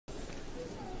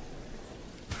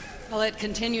Well, it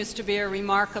continues to be a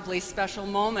remarkably special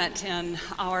moment in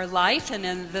our life and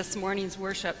in this morning's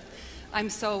worship. I'm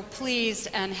so pleased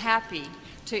and happy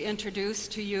to introduce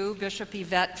to you Bishop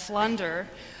Yvette Flunder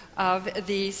of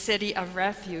the City of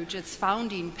Refuge, its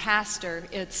founding pastor,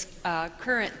 its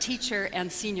current teacher and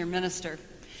senior minister.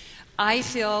 I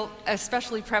feel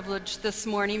especially privileged this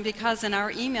morning because in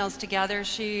our emails together,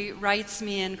 she writes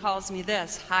me and calls me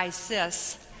this, "Hi,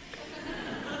 sis."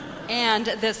 And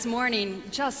this morning,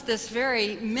 just this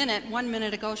very minute, 1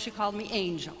 minute ago, she called me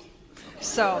Angel.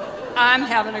 So I'm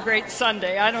having a great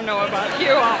Sunday. I don't know about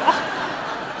you all.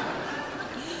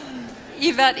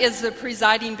 Yvette is the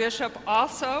presiding bishop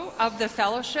also of the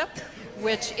Fellowship,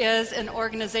 which is an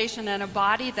organization and a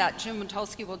body that Jim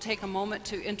Matulski will take a moment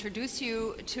to introduce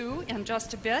you to in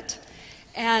just a bit.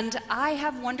 And I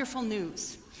have wonderful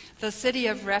news. The City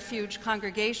of Refuge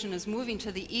congregation is moving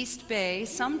to the East Bay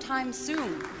sometime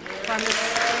soon.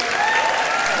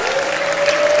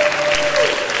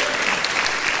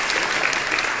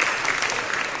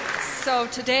 So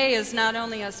today is not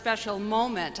only a special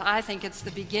moment, I think it's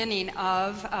the beginning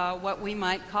of what we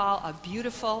might call a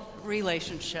beautiful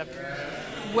relationship.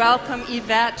 Welcome,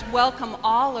 Yvette. Welcome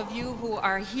all of you who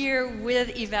are here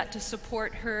with Yvette to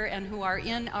support her and who are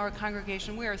in our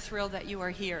congregation. We are thrilled that you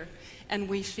are here, and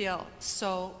we feel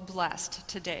so blessed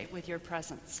today with your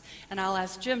presence. And I'll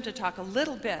ask Jim to talk a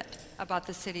little bit about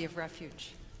the City of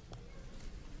Refuge.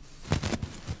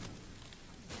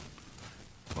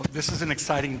 Well, this is an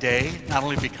exciting day, not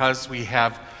only because we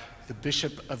have the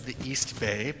Bishop of the East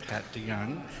Bay, Pat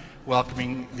DeYoung,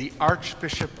 welcoming the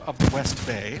Archbishop of the West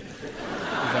Bay,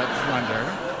 Yvette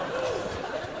Flunder,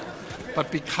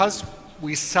 but because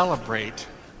we celebrate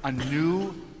a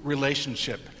new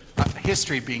relationship, a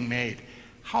history being made.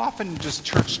 How often does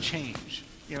church change?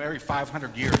 You know, every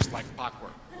 500 years, like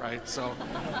clockwork, right? So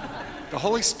the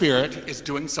Holy Spirit is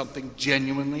doing something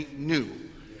genuinely new.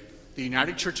 The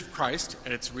United Church of Christ,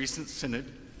 at its recent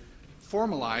synod,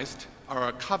 formalized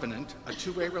a covenant, a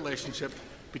two-way relationship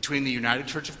between the United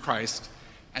Church of Christ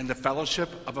and the Fellowship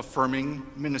of Affirming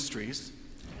Ministries,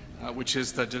 which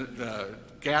is the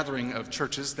gathering of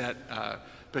churches that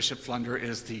Bishop Flunder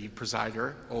is the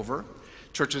presider over.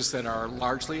 Churches that are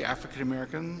largely African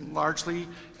American, largely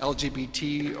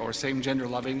LGBT or same-gender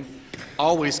loving,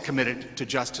 always committed to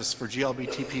justice for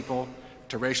GLBT people,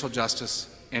 to racial justice,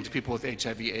 and to people with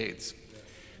HIV/AIDS.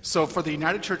 So for the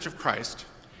United Church of Christ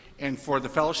and for the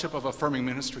Fellowship of Affirming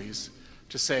Ministries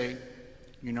to say,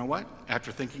 you know what,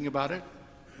 after thinking about it,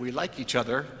 we like each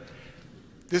other,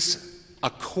 this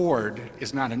accord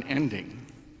is not an ending,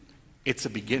 it's a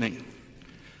beginning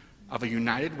of a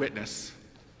united witness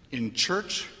in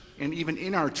church and even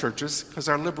in our churches, because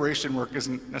our liberation work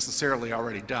isn't necessarily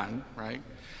already done, right?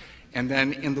 And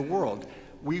then in the world,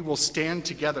 we will stand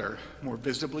together more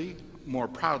visibly, more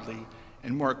proudly,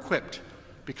 and more equipped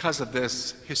because of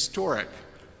this historic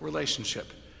relationship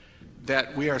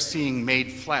that we are seeing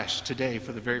made flesh today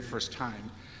for the very first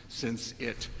time since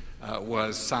it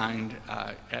was signed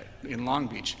in Long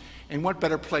Beach. And what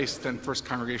better place than First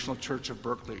Congregational Church of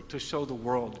Berkeley to show the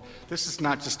world this is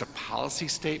not just a policy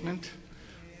statement.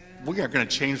 We are going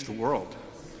to change the world.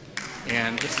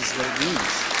 And this is what it means.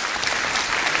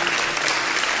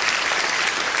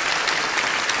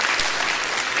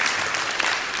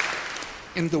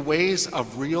 In the ways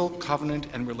of real covenant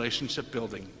and relationship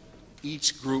building,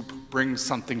 each group brings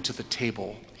something to the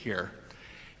table here.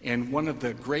 And one of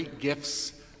the great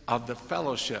gifts of the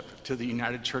fellowship to the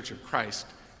United Church of Christ,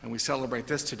 and we celebrate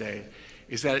this today,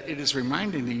 is that it is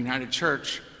reminding the United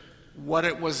Church what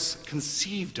it was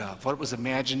conceived of, what it was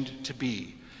imagined to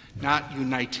be. Not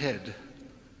united,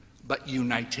 but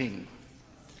uniting.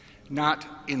 Not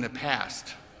in the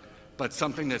past, but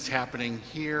something that's happening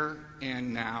here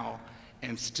and now,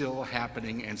 and still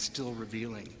happening and still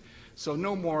revealing. So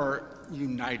no more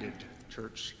united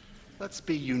church. Let's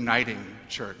be uniting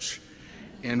church.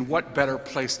 And what better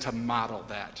place to model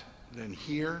that than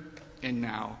here and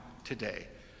now today?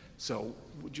 So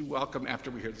would you welcome,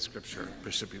 after we hear the scripture,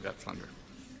 Bishop Yvette Flunder.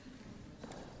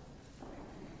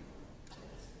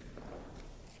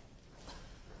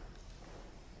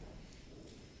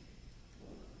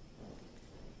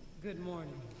 Good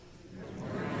morning.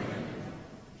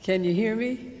 Can you hear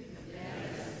me?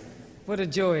 Yes. What a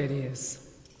joy it is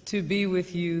to be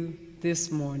with you this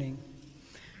morning.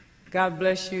 God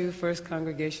bless you, First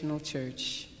Congregational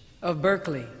Church of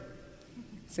Berkeley.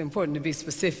 It's important to be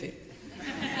specific.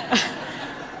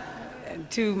 And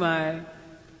to my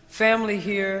family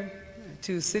here,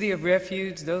 to City of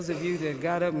Refuge, those of you that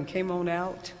got up and came on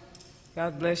out,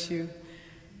 God bless you.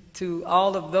 To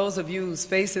all of those of you whose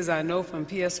faces I know from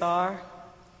PSR,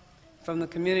 from the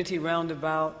community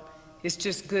roundabout. It's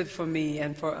just good for me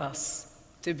and for us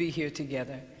to be here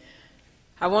together.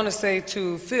 I want to say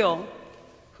to Phil,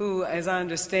 who, as I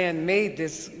understand, made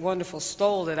this wonderful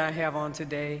stole that I have on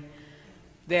today,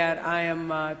 that I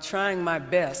am trying my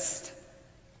best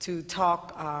to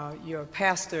talk your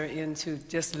pastor into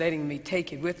just letting me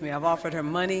take it with me. I've offered her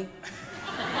money,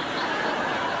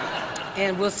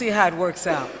 and we'll see how it works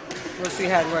out. We'll see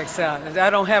how it works out. I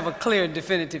don't have a clear,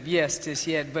 definitive yes just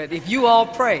yet, but if you all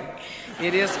pray,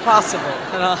 it is possible.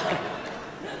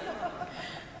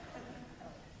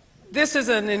 This is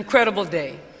an incredible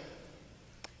day,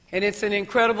 and it's an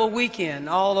incredible weekend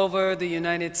all over the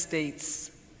United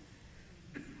States.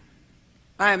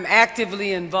 I am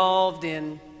actively involved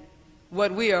in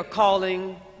what we are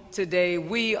calling today,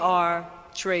 We Are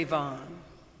Trayvon.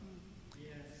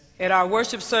 At our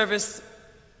worship service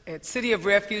at City of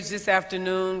Refuge this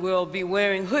afternoon, we'll be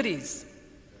wearing hoodies.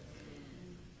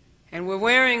 And we're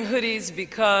wearing hoodies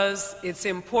because it's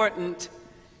important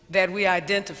that we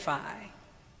identify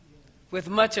with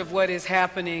much of what is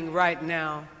happening right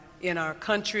now in our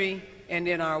country and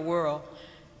in our world.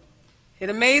 It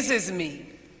amazes me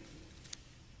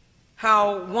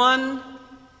how one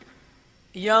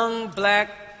young black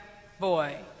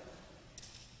boy,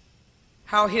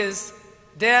 how his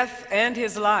death and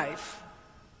his life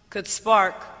could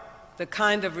spark the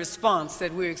kind of response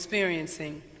that we're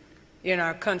experiencing in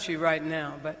our country right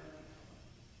now. But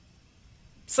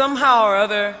somehow or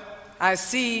other, I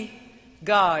see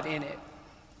God in it,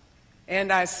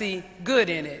 and I see good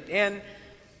in it. And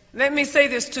let me say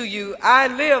this to you, I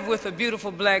live with a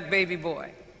beautiful black baby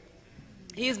boy.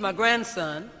 He's my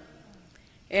grandson,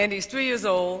 and he's 3 years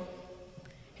old,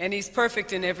 and he's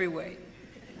perfect in every way.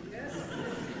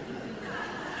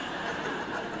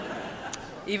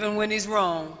 Even when he's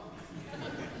wrong,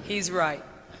 he's right.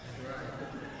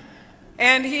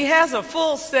 And he has a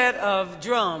full set of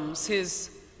drums.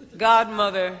 His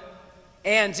godmother,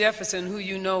 Ann Jefferson, who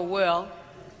you know well,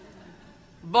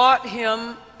 bought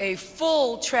him a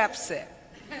full trap set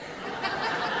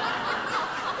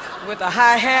with a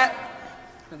hi-hat,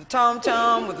 with a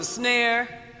tom-tom, with a snare,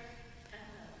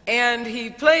 and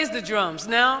he plays the drums.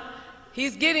 Now,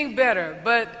 he's getting better,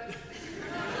 but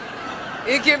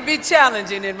it can be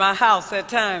challenging in my house at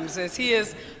times, as he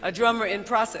is a drummer in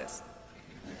process.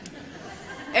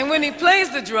 And when he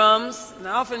plays the drums, and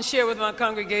I often share with my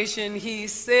congregation, he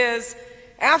says,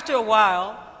 after a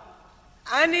while,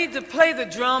 I need to play the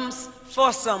drums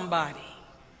for somebody.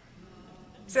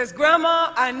 He says,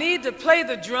 Grandma, I need to play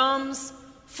the drums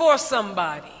for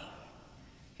somebody.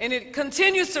 And it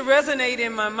continues to resonate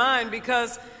in my mind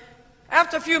because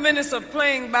after a few minutes of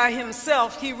playing by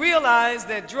himself, he realized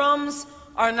that drums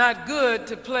are not good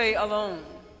to play alone.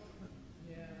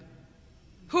 Yeah.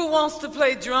 Who wants to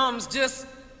play drums just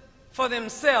for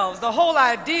themselves? The whole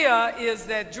idea is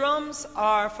that drums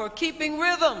are for keeping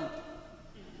rhythm.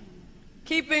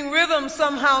 Keeping rhythm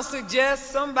somehow suggests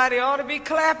somebody ought to be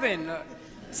clapping, or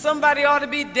somebody ought to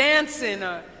be dancing,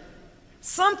 or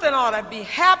something ought to be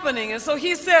happening. And so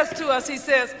he says to us, he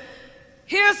says,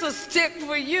 here's a stick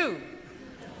for you,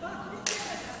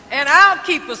 and I'll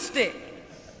keep a stick.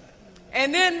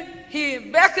 And then he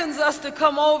beckons us to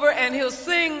come over, and he'll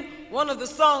sing one of the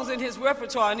songs in his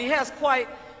repertoire, and he has quite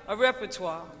a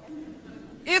repertoire.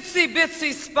 Itsy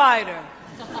bitsy spider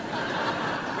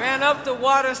ran up the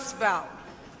water spout.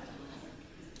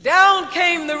 Down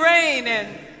came the rain and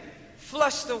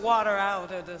flushed the water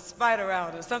out, or the spider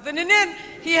out, or something. And then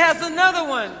he has another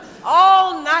one,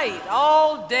 all night,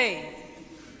 all day,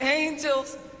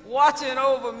 angels watching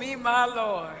over me, my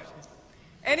Lord.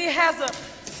 And he has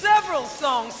several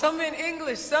songs, some in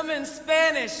English, some in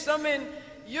Spanish, some in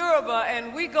Yoruba,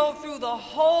 and we go through the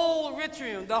whole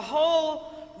ritual, the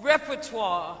whole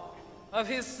repertoire of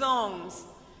his songs,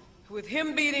 with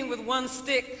him beating with one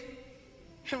stick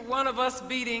and one of us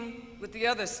beating with the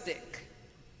other stick,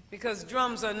 because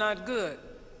drums are not good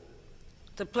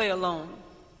to play alone.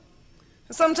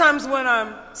 And sometimes when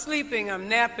I'm sleeping, I'm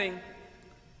napping,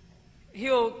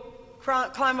 he'll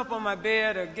climb up on my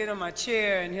bed or get on my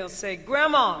chair, and he'll say,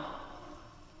 Grandma,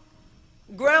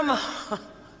 Grandma,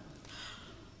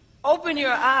 open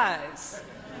your eyes.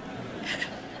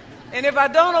 And if I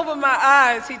don't open my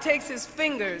eyes, he takes his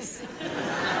fingers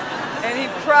and he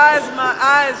pries my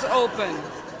eyes open.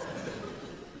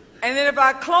 And then if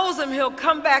I close them, he'll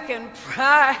come back and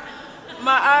pry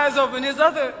my eyes open. His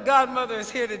other godmother is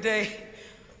here today,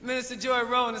 Minister Joy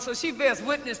Rowan, and so she bears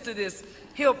witness to this.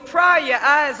 He'll pry your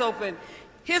eyes open.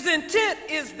 His intent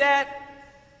is that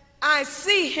I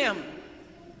see him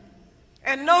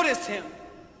and notice him.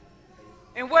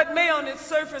 And what may on its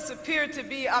surface appear to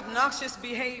be obnoxious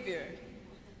behavior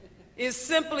is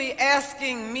simply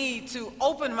asking me to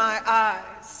open my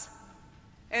eyes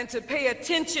and to pay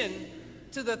attention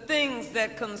to the things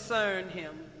that concern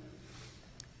him.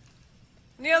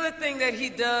 And the other thing that he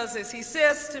does is he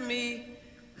says to me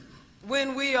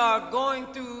when we are going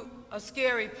through a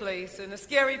scary place, and a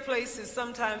scary place is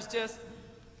sometimes just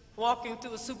walking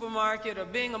through a supermarket or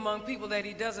being among people that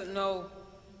he doesn't know,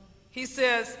 he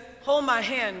says, "Hold my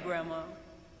hand, Grandma."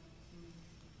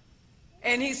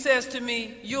 And he says to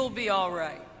me, "You'll be all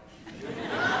right."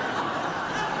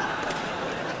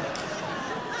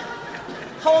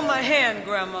 Hold my hand,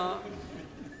 Grandma.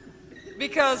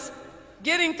 Because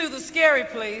getting through the scary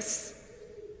place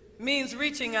means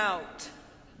reaching out.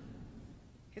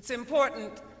 It's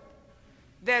important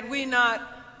that we not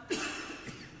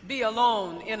be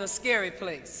alone in a scary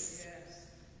place,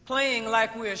 playing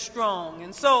like we're strong.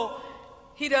 And so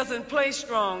he doesn't play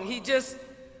strong. He just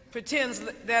pretends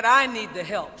that I need the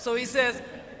help. So he says,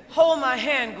 "Hold my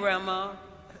hand, Grandma.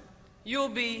 You'll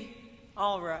be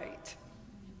all right."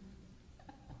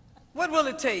 What will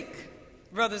it take,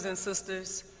 brothers and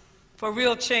sisters, for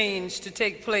real change to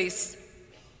take place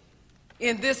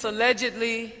in this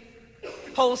allegedly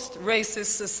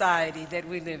post-racist society that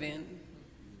we live in?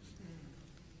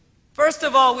 First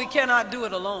of all, we cannot do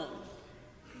it alone.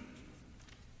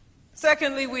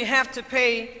 Secondly, we have to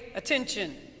pay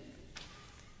attention.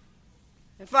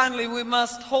 And finally, we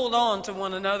must hold on to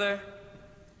one another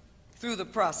through the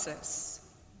process.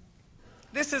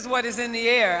 This is what is in the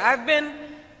air. I've been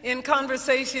in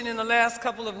conversation in the last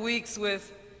couple of weeks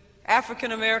with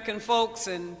African American folks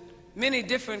and many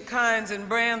different kinds and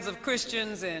brands of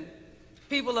Christians and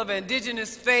people of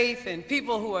indigenous faith and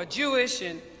people who are Jewish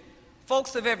and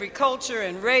folks of every culture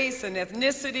and race and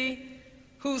ethnicity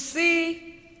who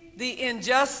see the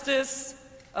injustice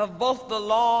of both the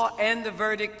law and the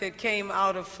verdict that came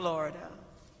out of Florida.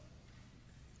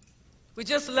 We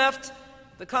just left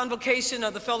the convocation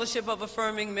of the Fellowship of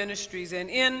Affirming Ministries, and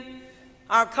in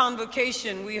our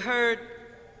convocation we heard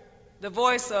the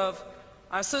voice of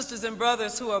our sisters and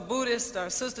brothers who are Buddhist, our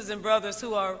sisters and brothers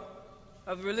who are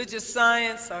of religious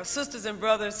science, our sisters and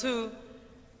brothers who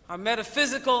are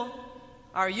metaphysical,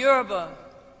 our Yoruba,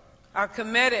 our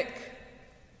Kemetic,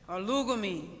 our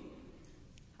Lugumi,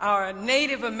 our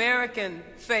Native American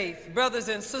faith, brothers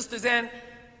and sisters, and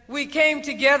we came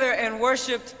together and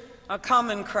worshiped a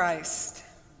common Christ.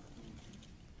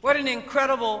 What an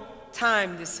incredible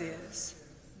time this is.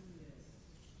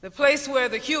 The place where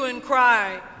the hue and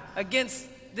cry against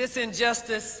this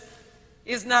injustice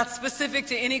is not specific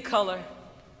to any color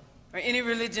or any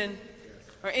religion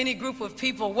or any group of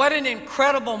people. What an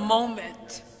incredible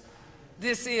moment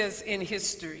this is in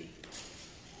history.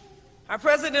 Our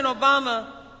President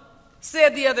Obama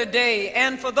said the other day,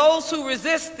 and for those who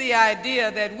resist the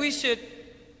idea that we should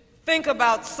think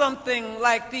about something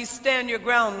like these stand your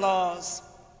ground laws,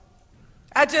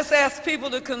 I just ask people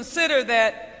to consider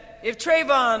that if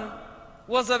Trayvon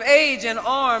was of age and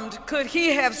armed, could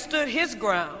he have stood his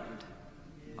ground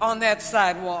on that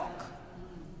sidewalk?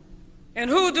 And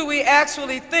who do we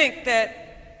actually think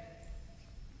that,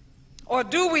 or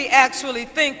do we actually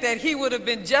think that he would have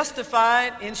been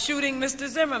justified in shooting Mr.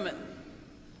 Zimmerman,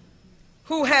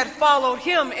 who had followed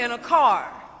him in a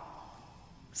car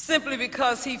simply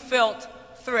because he felt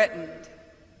threatened?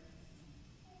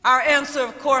 Our answer,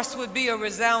 of course, would be a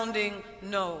resounding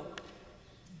no.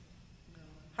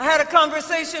 I had a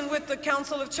conversation with the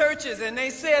Council of Churches, and they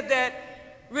said that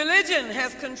religion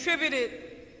has contributed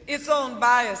its own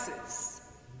biases.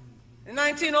 In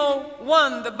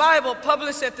 1901, the Bible,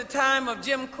 published at the time of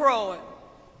Jim Crow and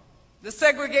the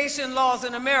segregation laws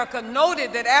in America,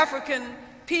 noted that African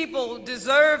people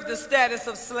deserved the status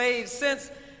of slaves since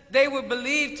they were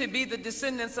believed to be the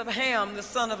descendants of Ham, the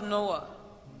son of Noah,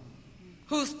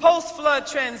 whose post-flood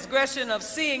transgression of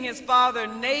seeing his father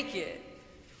naked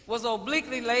was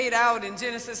obliquely laid out in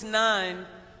Genesis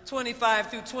 9:25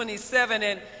 through 27,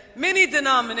 and many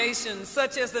denominations,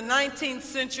 such as the 19th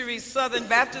century Southern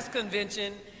Baptist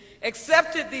Convention,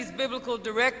 accepted these biblical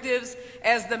directives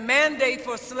as the mandate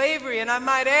for slavery, and I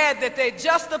might add that they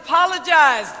just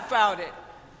apologized about it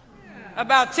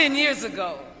about 10 years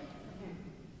ago.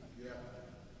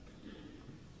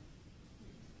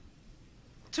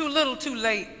 Too little, too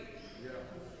late.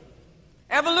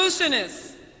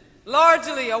 Abolitionists,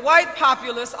 largely a white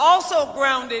populace, also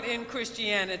grounded in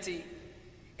Christianity,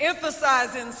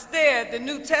 emphasize instead the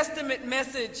New Testament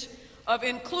message of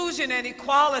inclusion and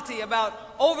equality, about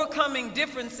overcoming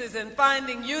differences and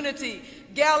finding unity.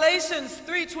 Galatians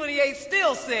 3:28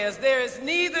 still says, "There is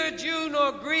neither Jew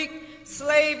nor Greek,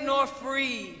 slave nor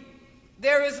free.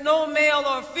 There is no male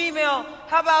or female.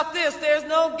 How about this? There's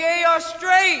no gay or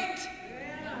straight.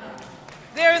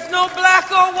 There is no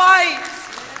black or white.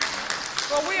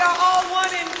 For we are all one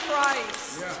in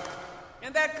Christ.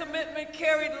 And that commitment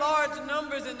carried large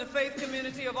numbers in the faith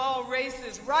community of all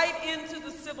races, right into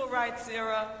the civil rights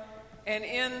era and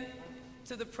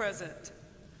into the present.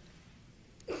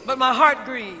 But my heart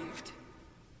grieved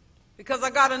because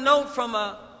I got a note from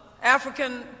an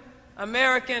African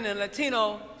American and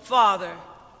Latino father.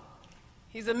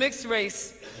 He's a mixed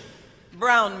race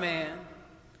brown man.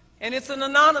 And it's an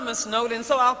anonymous note, and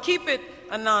so I'll keep it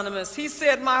anonymous. He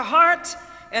said, "My heart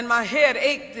and my head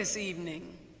ached this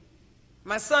evening.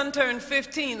 My son turned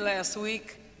 15 last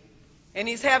week, and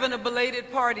he's having a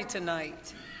belated party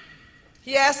tonight.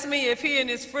 He asked me if he and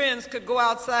his friends could go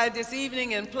outside this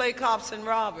evening and play cops and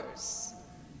robbers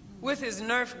with his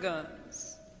Nerf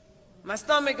guns. My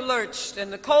stomach lurched,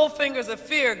 and the cold fingers of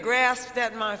fear grasped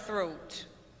at my throat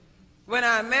when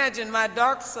I imagined my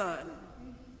dark son,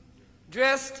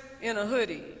 dressed in a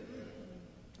hoodie,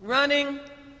 running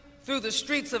through the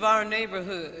streets of our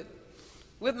neighborhood.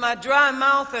 With my dry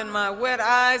mouth and my wet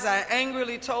eyes, I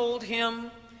angrily told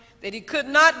him that he could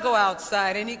not go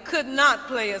outside and he could not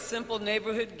play a simple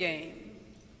neighborhood game.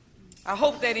 I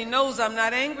hope that he knows I'm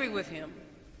not angry with him,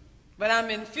 but I'm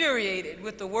infuriated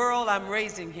with the world I'm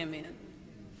raising him in.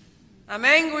 I'm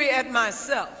angry at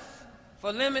myself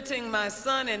for limiting my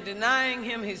son and denying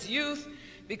him his youth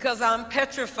because I'm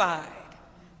petrified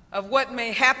of what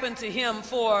may happen to him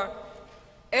for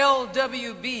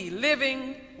LWB,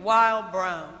 living while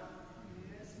brown.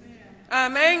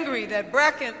 I'm angry that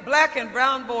black and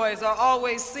brown boys are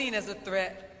always seen as a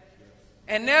threat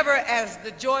and never as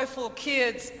the joyful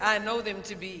kids I know them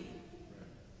to be.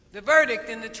 The verdict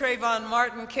in the Trayvon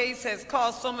Martin case has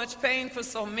caused so much pain for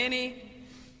so many,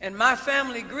 and my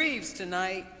family grieves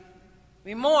tonight.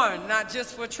 We mourn not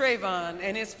just for Trayvon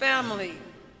and his family,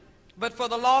 but for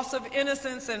the loss of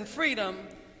innocence and freedom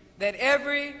that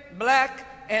every black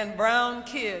and brown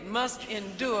kid must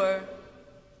endure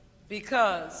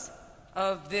because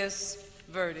of this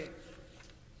verdict.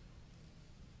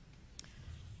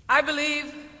 I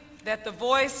believe that the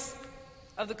voice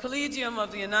of the Collegium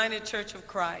of the United Church of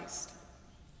Christ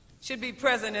should be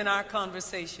present in our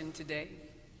conversation today.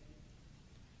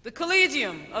 The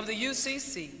Collegium of the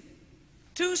UCC,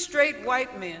 two straight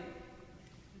white men,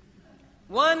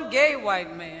 one gay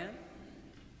white man,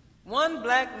 one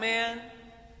black man,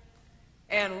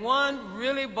 and one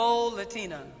really bold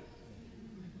Latina.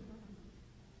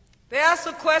 They ask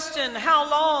the question, how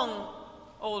long,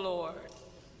 O Lord?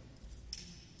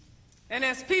 And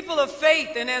as people of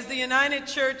faith and as the United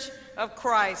Church of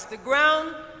Christ, the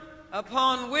ground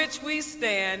upon which we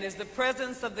stand is the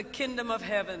presence of the kingdom of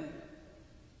heaven.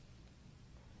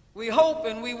 We hope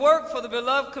and we work for the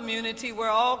beloved community where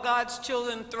all God's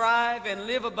children thrive and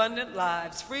live abundant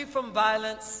lives, free from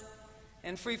violence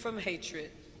and free from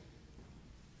hatred.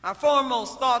 Our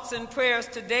foremost thoughts and prayers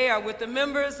today are with the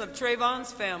members of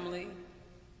Trayvon's family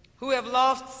who have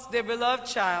lost their beloved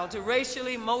child to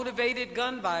racially motivated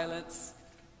gun violence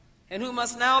and who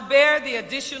must now bear the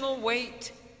additional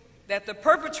weight that the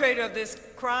perpetrator of this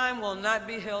crime will not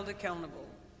be held accountable.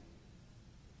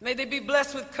 May they be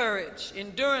blessed with courage,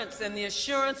 endurance, and the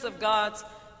assurance of God's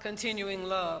continuing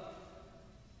love.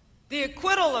 The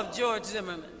acquittal of George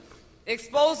Zimmerman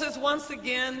exposes once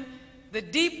again the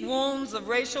deep wounds of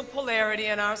racial polarity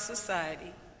in our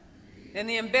society and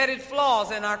the embedded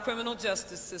flaws in our criminal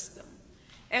justice system.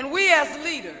 And we as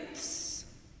leaders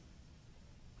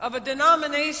of a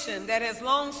denomination that has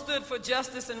long stood for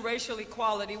justice and racial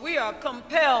equality, we are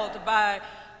compelled by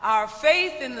our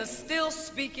faith in the still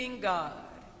speaking God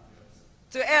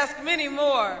to ask many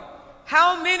more,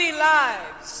 how many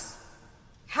lives,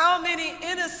 how many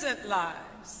innocent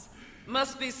lives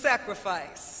must be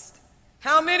sacrificed?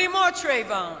 How many more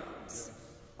Trayvons,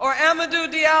 or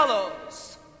Amadou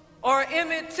Diallos, or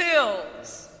Emmett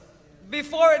Tills,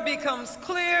 before it becomes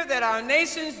clear that our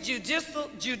nation's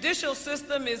judicial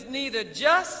system is neither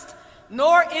just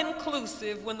nor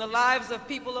inclusive when the lives of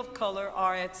people of color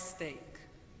are at stake?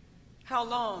 How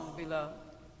long, beloved?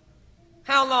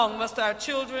 How long must our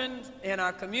children and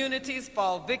our communities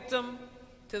fall victim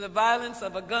to the violence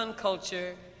of a gun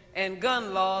culture and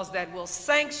gun laws that will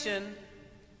sanction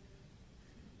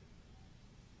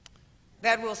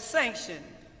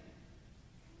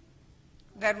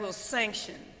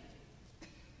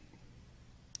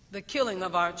the killing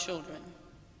of our children?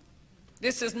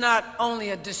 This is not only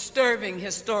a disturbing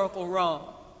historical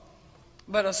wrong,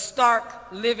 but a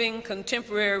stark, living,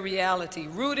 contemporary reality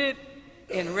rooted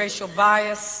in racial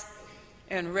bias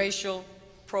and racial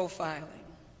profiling.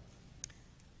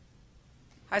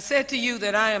 I said to you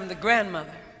that I am the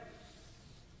grandmother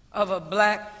of a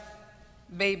black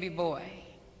baby boy.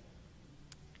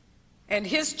 And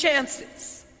his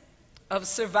chances of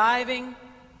surviving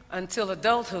until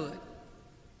adulthood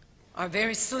are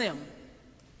very slim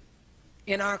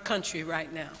in our country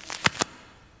right now.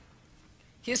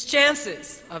 His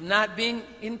chances of not being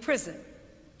in prison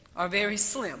are very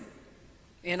slim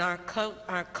in our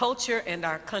culture and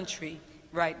our country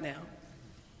right now.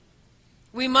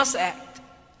 We must act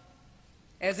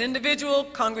as individual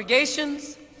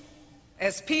congregations,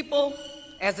 as people,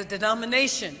 as a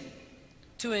denomination,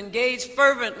 to engage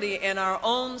fervently in our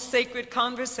own sacred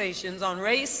conversations on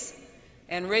race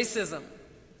and racism,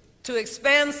 to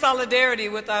expand solidarity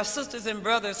with our sisters and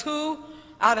brothers who,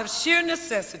 out of sheer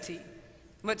necessity,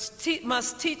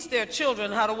 must teach their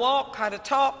children how to walk, how to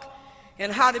talk,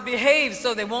 and how to behave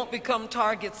so they won't become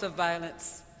targets of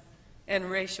violence and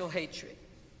racial hatred.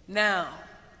 Now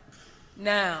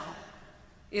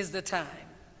is the time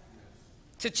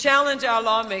to challenge our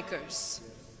lawmakers.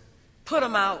 Put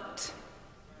them out.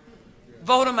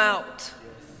 Vote them out.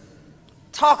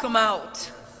 Talk them out.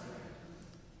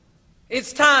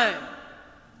 It's time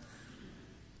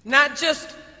not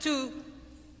just to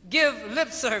give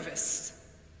lip service,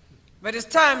 but it's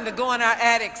time to go in our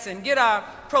attics and get our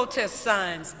protest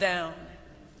signs down.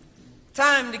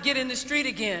 Time to get in the street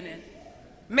again and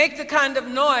make the kind of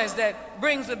noise that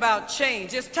brings about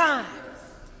change. It's time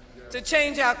to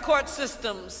change our court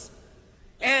systems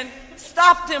and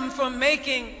stop them from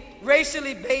making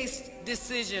racially based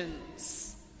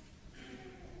decisions.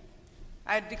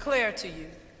 I declare to you,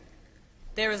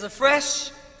 there is a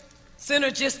fresh,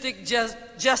 synergistic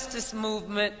justice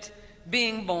movement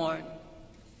being born.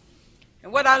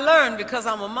 And what I learned, because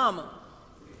I'm a mama,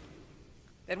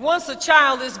 that once a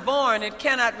child is born, it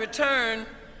cannot return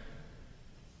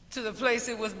to the place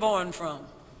it was born from.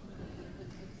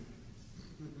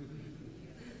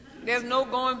 There's no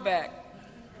going back.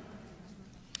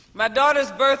 My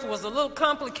daughter's birth was a little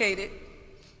complicated.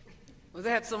 We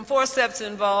had some forceps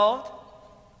involved,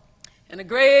 and a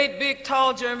great, big,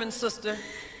 tall German sister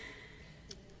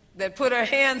that put her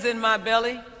hands in my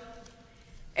belly,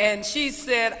 and she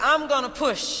said, "I'm going to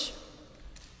push,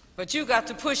 but you got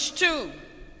to push too."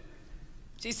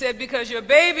 She said, "Because your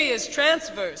baby is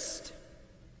transversed,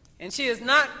 and she is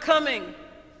not coming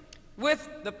with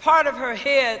the part of her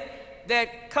head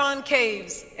that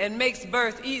concaves and makes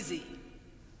birth easy.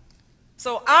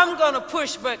 So I'm going to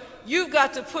push, but you've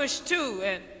got to push too."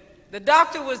 And the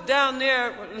doctor was down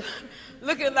there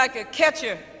looking like a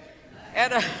catcher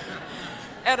at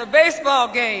a baseball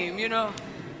game, you know,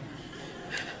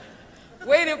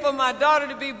 waiting for my daughter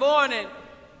to be born. And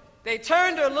they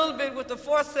turned her a little bit with the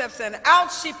forceps, and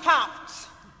out she popped.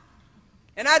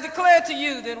 And I declare to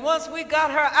you that once we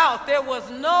got her out, there was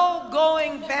no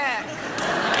going back.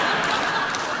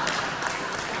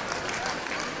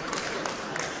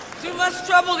 Too much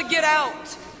trouble to get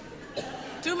out.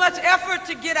 Too much effort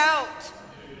to get out.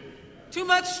 Too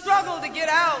much struggle to get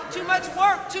out. Too much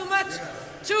work. Too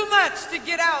much to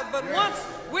get out. But once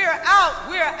we're out,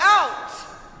 we're out.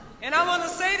 And I want to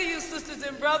say to you, sisters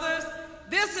and brothers,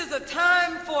 this is a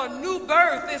time for new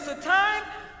birth. It's a time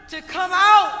to come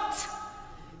out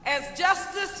as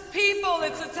justice people.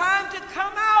 It's a time to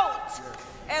come out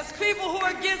as people who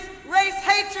are against race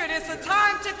hatred. It's a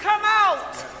time to come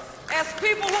out as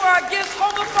people who are against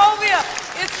homophobia.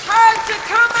 It's time to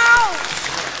come out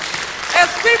as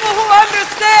people who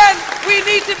understand we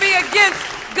need to be against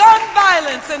gun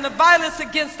violence and the violence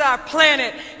against our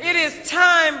planet. It is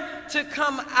time to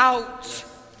come out.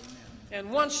 And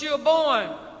once you're born,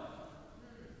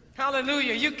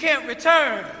 hallelujah, you can't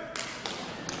return.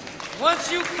 Once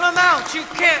you come out, you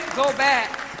can't go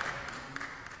back.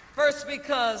 First,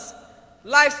 because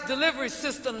life's delivery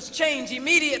systems change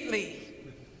immediately.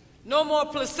 No more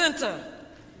placenta.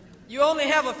 You only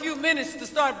have a few minutes to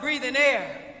start breathing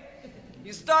air.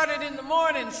 You started in the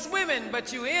morning swimming,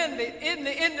 but you end in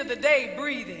the end of the day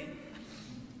breathing.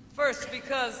 First,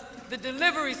 because the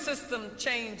delivery system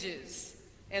changes.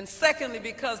 And secondly,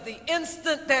 because the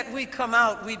instant that we come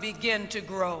out, we begin to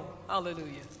grow.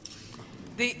 Hallelujah.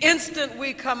 The instant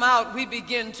we come out, we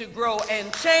begin to grow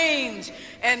and change.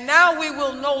 And now we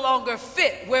will no longer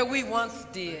fit where we once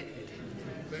did.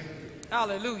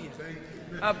 Hallelujah.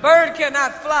 A bird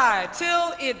cannot fly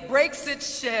till it breaks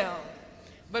its shell.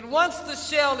 But once the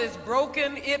shell is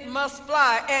broken, it must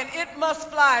fly. And it must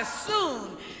fly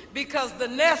soon, because the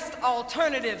nest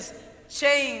alternatives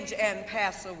change and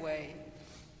pass away.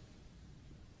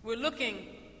 We're looking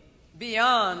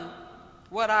beyond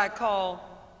what I call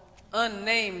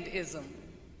unnamedism,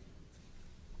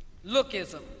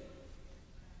 lookism.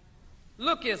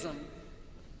 Lookism.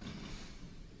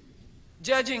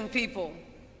 Judging people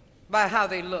by how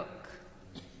they look.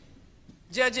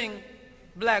 Judging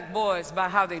black boys by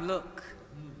how they look.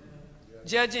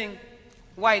 Judging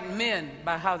white men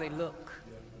by how they look.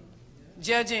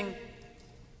 Judging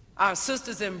our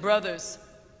sisters and brothers,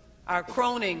 our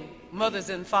croning mothers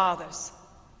and fathers,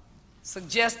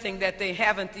 suggesting that they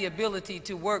haven't the ability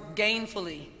to work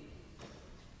gainfully,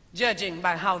 judging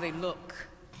by how they look.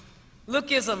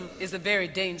 Lookism is a very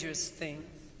dangerous thing.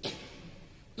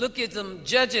 Lookism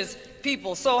judges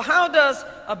people. So how does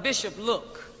a bishop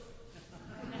look?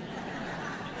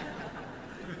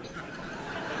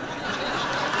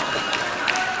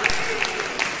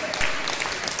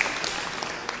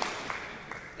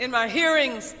 In my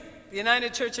hearings, the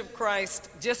United Church of Christ,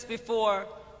 just before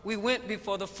we went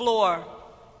before the floor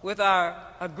with our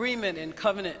agreement and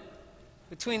covenant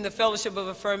between the Fellowship of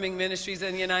Affirming Ministries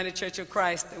and the United Church of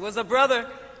Christ, there was a brother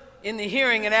in the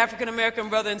hearing, an African-American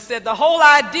brother, and said, the whole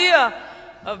idea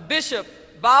of bishop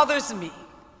bothers me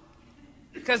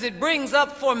because it brings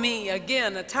up for me,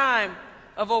 again, a time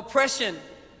of oppression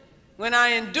when I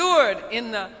endured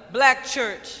in the black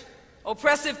church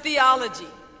oppressive theology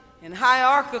and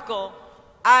hierarchical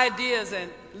ideas and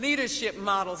leadership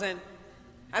models. And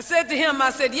I said to him,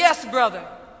 I said, yes, brother,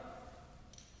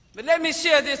 but let me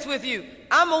share this with you.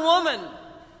 I'm a woman.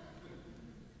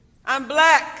 I'm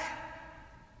black.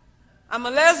 I'm a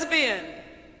lesbian.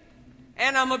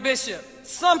 And I'm a bishop.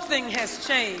 Something has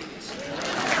changed.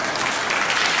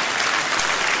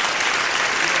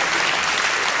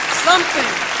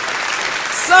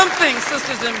 Something,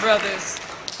 sisters and brothers,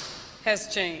 has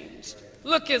changed.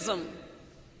 Lookism.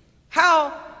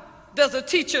 How does a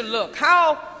teacher look?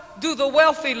 How do the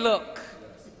wealthy look?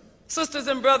 Sisters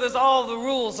and brothers, all the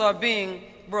rules are being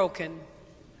broken.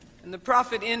 And the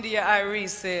prophet India Irie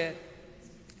said,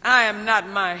 I am not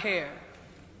my hair.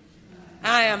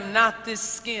 I am not this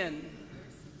skin.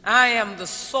 I am the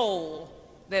soul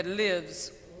that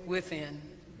lives within.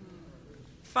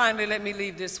 Finally, let me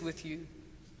leave this with you.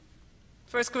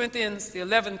 1 Corinthians, the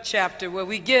 11th chapter, where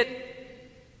we get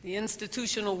the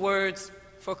institutional words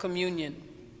for communion.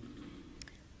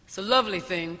 It's a lovely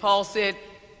thing. Paul said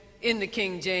in the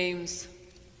King James,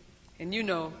 and you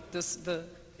know the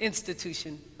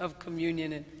institution of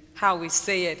communion and how we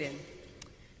say it. And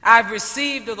I've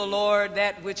received of the Lord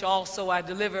that which also I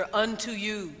deliver unto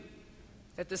you.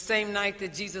 At the same night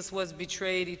that Jesus was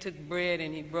betrayed, he took bread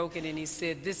and he broke it and he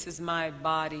said, this is my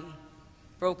body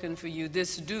broken for you.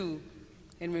 This do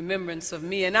in remembrance of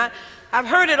me. And I've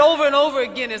heard it over and over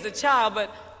again as a child, but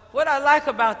what I like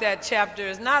about that chapter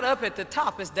is not up at the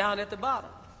top, it's down at the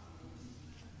bottom.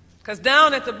 Because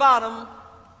down at the bottom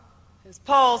is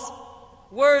Paul's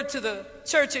word to the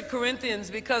church at Corinthians,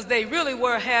 because they really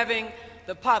were having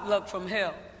the potluck from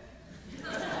hell.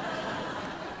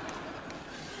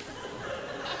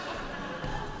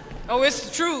 Oh, it's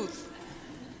the truth.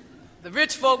 The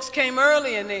rich folks came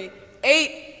early and they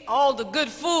ate all the good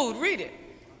food. Read it.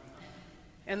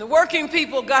 And the working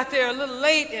people got there a little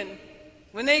late, and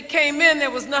when they came in,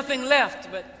 there was nothing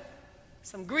left but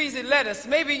some greasy lettuce.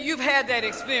 Maybe you've had that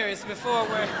experience before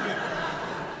where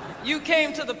you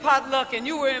came to the potluck and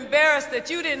you were embarrassed that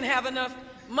you didn't have enough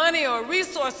money or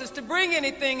resources to bring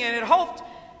anything, and had hoped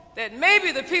that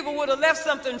maybe the people would have left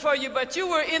something for you, but you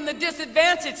were in the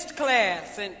disadvantaged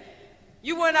class and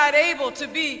you were not able to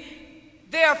be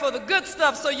there for the good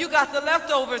stuff, so you got the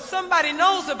leftovers. Somebody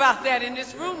knows about that in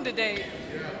this room today.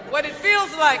 What it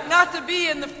feels like not to be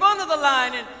in the front of the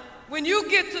line, and when you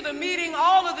get to the meeting,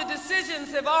 all of the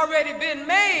decisions have already been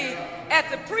made at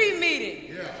the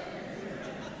pre-meeting.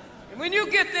 And when you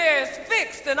get there, it's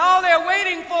fixed, and all they're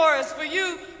waiting for is for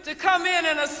you to come in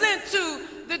and assent to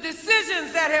the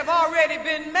decisions that have already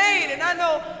been made. And I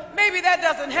know maybe that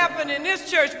doesn't happen in this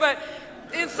church, but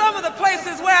in some of the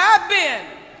places where I've been,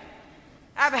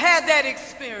 I've had that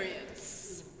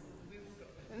experience.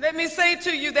 And let me say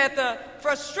to you that the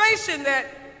frustration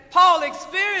that Paul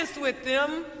experienced with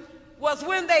them was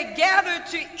when they gathered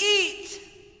to eat,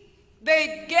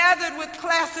 they gathered with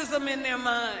classism in their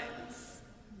minds.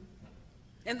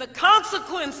 And the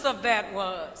consequence of that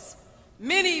was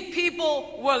many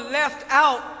people were left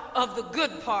out of the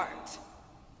good part.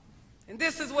 And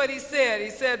this is what he said. He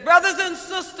said, brothers and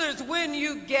sisters, when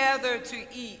you gather to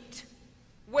eat,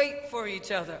 wait for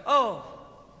each other. Oh,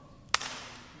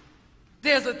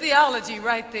 there's a theology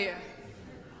right there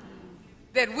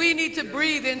that we need to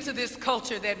breathe into this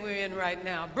culture that we're in right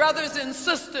now. Brothers and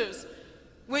sisters,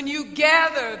 when you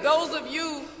gather, those of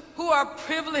you who are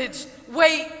privileged,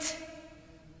 wait.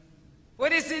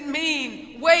 What does it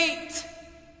mean? Wait.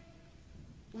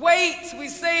 Wait, we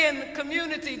say in the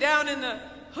community, down in the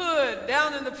hood,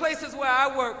 down in the places where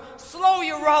I work, slow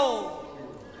your roll.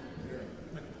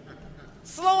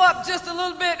 Slow up just a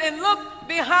little bit and look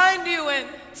behind you and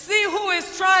see who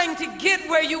is trying to get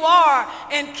where you are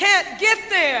and can't get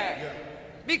there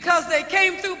because they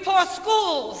came through poor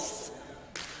schools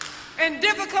and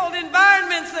difficult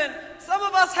environments, and some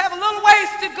of us have a little ways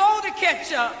to go to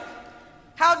catch up.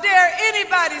 How dare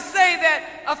anybody say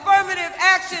that affirmative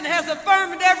action has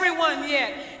affirmed everyone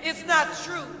yet? It's not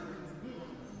true.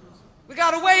 We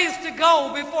got a ways to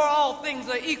go before all things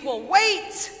are equal.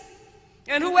 Wait.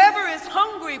 And whoever is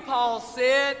hungry, Paul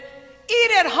said,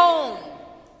 eat at home.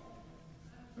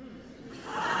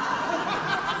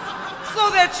 So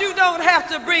that you don't have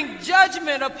to bring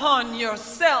judgment upon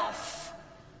yourself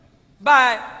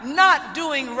by not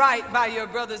doing right by your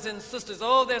brothers and sisters.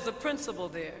 Oh, there's a principle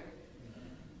there.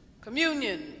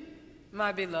 Communion,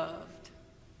 my beloved,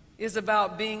 is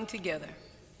about being together.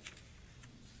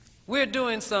 We're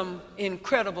doing some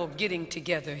incredible getting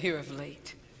together here of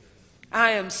late.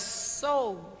 I am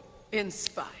so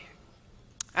inspired.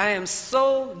 I am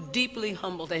so deeply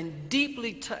humbled and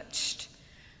deeply touched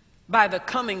by the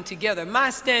coming together. My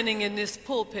standing in this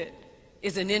pulpit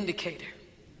is an indicator.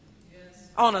 Yes.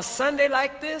 On a Sunday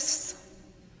like this,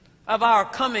 of our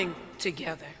coming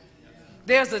together.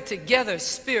 There's a together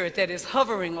spirit that is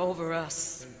hovering over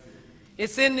us.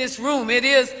 It's in this room. It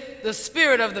is the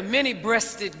spirit of the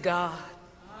many-breasted God.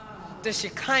 The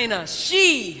Shekinah,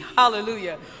 she,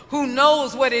 hallelujah, who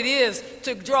knows what it is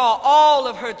to draw all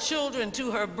of her children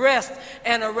to her breast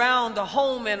and around the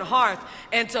home and hearth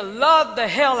and to love the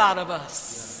hell out of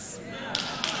us.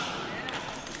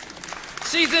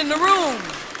 She's in the room,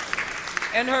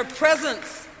 and her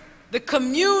presence, the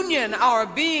communion, our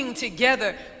being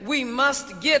together, we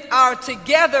must get our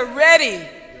together ready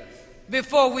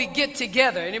before we get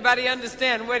together. Anybody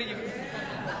understand? Where do you...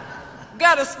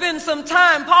 Got to spend some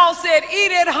time. Paul said,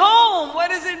 eat at home.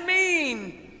 What does it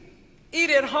mean?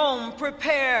 Eat at home.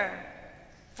 Prepare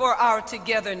for our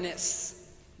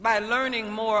togetherness by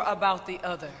learning more about the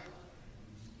other.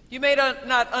 You may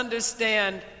not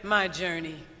understand my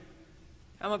journey.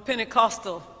 I'm a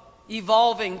Pentecostal,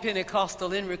 evolving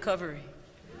Pentecostal in recovery.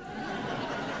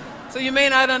 So you may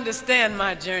not understand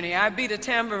my journey. I beat a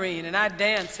tambourine and I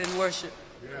dance in worship.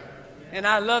 And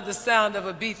I love the sound of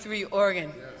a B3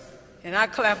 organ. And I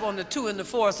clap on the 2 and the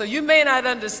 4. So you may not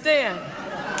understand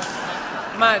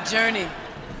my journey.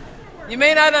 You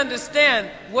may not understand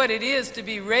what it is to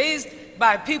be raised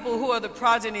by people who are the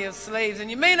progeny of slaves. And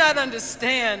you may not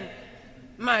understand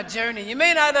my journey. You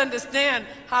may not understand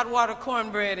hot water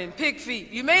cornbread and pig feet.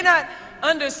 You may not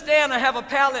understand or have a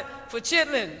palate for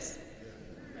chitlins.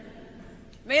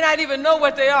 You may not even know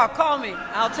what they are. Call me.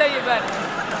 I'll tell you about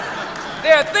it.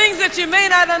 There are things that you may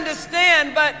not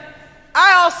understand, but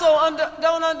I also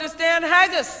don't understand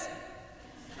haggis,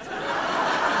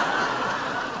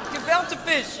 gefilte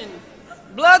fish, and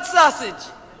blood sausage.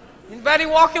 Anybody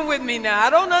walking with me now? I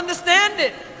don't understand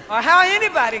it, or how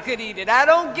anybody could eat it. I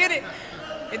don't get it.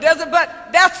 It doesn't, but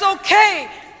that's okay.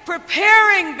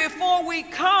 Preparing before we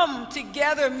come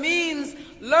together means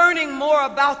learning more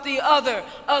about the other.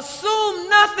 Assume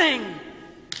nothing.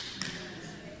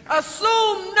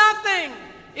 Assume nothing.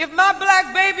 If my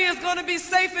black baby is going to be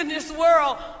safe in this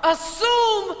world,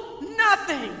 assume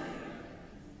nothing.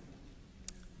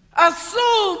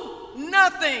 Assume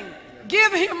nothing.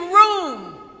 Give him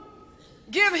room.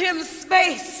 Give him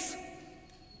space.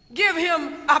 Give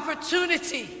him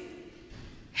opportunity.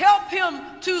 Help him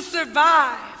to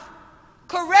survive.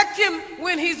 Correct him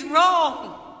when he's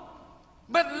wrong,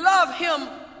 but love him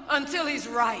until he's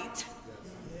right.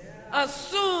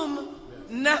 Assume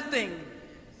nothing.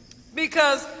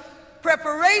 Because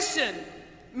preparation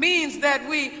means that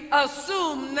we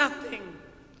assume nothing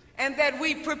and that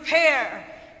we prepare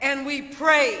and we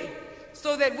pray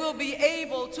so that we'll be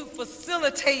able to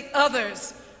facilitate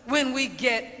others when we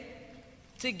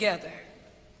get together.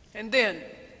 And then,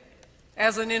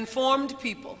 as an informed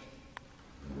people,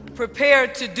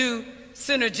 prepared to do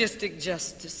synergistic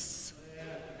justice,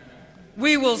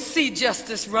 we will see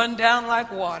justice run down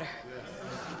like water.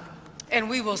 And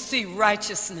we will see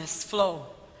righteousness flow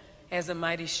as a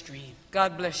mighty stream.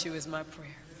 God bless you is my prayer.